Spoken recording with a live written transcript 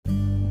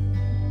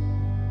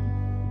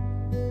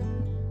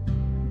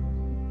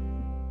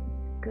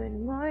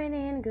Good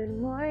morning,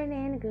 good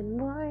morning, good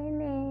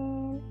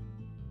morning.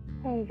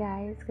 Hey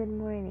guys, good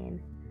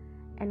morning,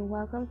 and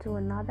welcome to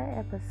another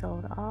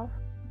episode of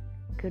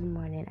Good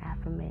Morning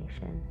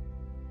Affirmation.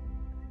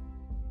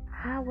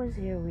 How was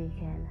your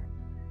weekend?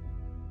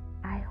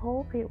 I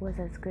hope it was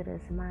as good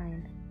as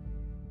mine.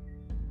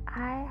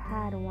 I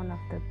had one of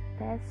the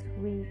best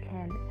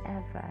weekends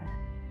ever.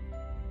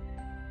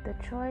 The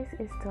choice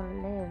is to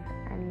live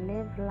and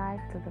live life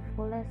to the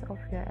fullest of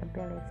your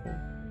ability.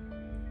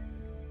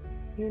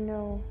 You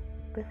know,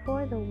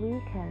 before the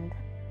weekend,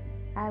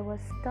 I was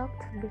stuck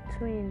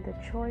between the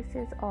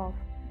choices of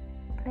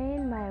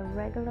playing my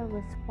regular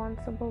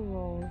responsible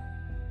role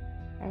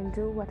and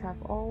do what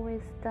I've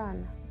always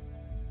done,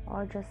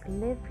 or just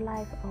live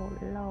life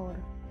out loud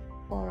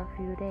for a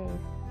few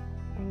days.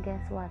 And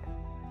guess what?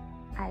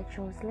 I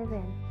chose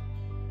living.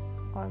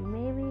 Or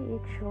maybe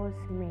it chose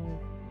me.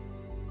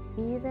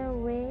 Either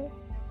way,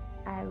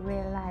 I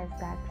realized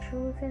that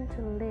choosing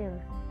to live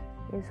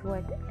is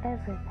worth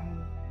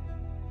everything.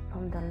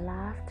 From the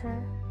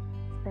laughter,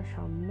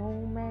 special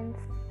moments,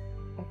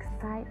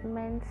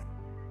 excitements,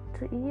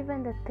 to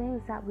even the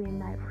things that we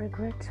might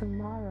regret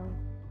tomorrow.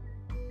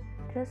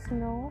 Just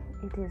know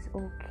it is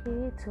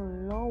okay to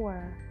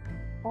lower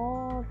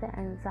all the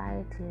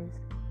anxieties,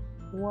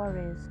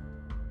 worries,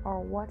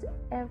 or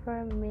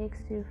whatever makes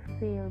you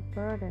feel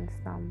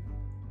burdensome,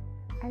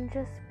 and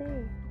just be.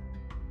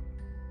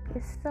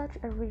 It's such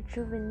a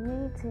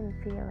rejuvenating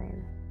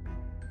feeling.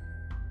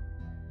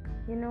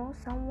 You know,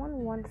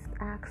 someone once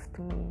asked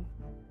me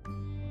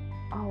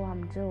how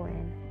I'm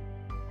doing,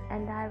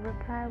 and I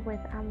replied with,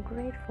 I'm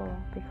grateful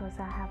because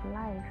I have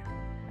life.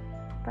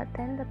 But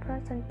then the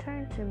person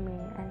turned to me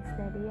and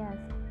said, yes,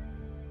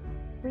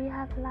 we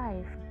have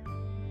life,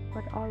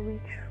 but are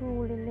we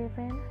truly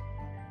living?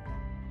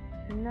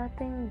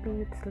 Nothing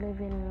beats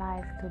living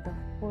life to the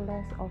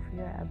fullest of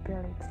your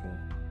ability.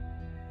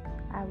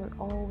 I will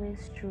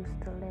always choose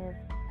to live,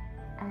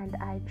 and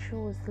I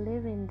chose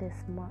living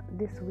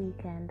this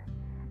weekend,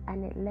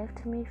 and it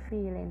left me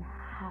feeling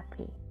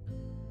happy.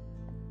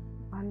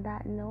 On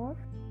that note,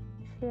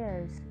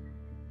 cheers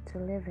to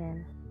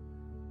living.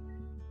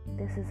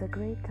 This is a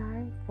great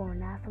time for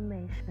an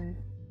affirmation.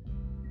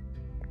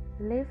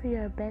 Live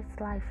your best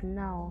life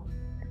now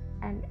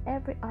and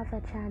every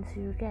other chance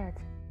you get,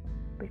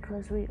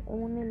 because we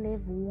only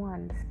live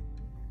once,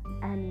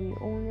 and we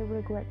only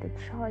regret the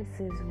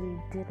choices we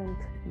didn't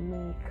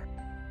make.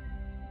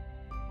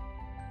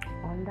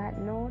 On that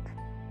note,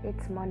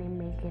 it's Money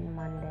Making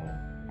Monday,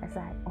 as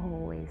I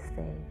always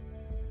say.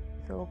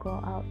 So go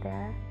out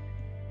there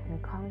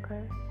and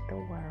conquer the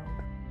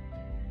world.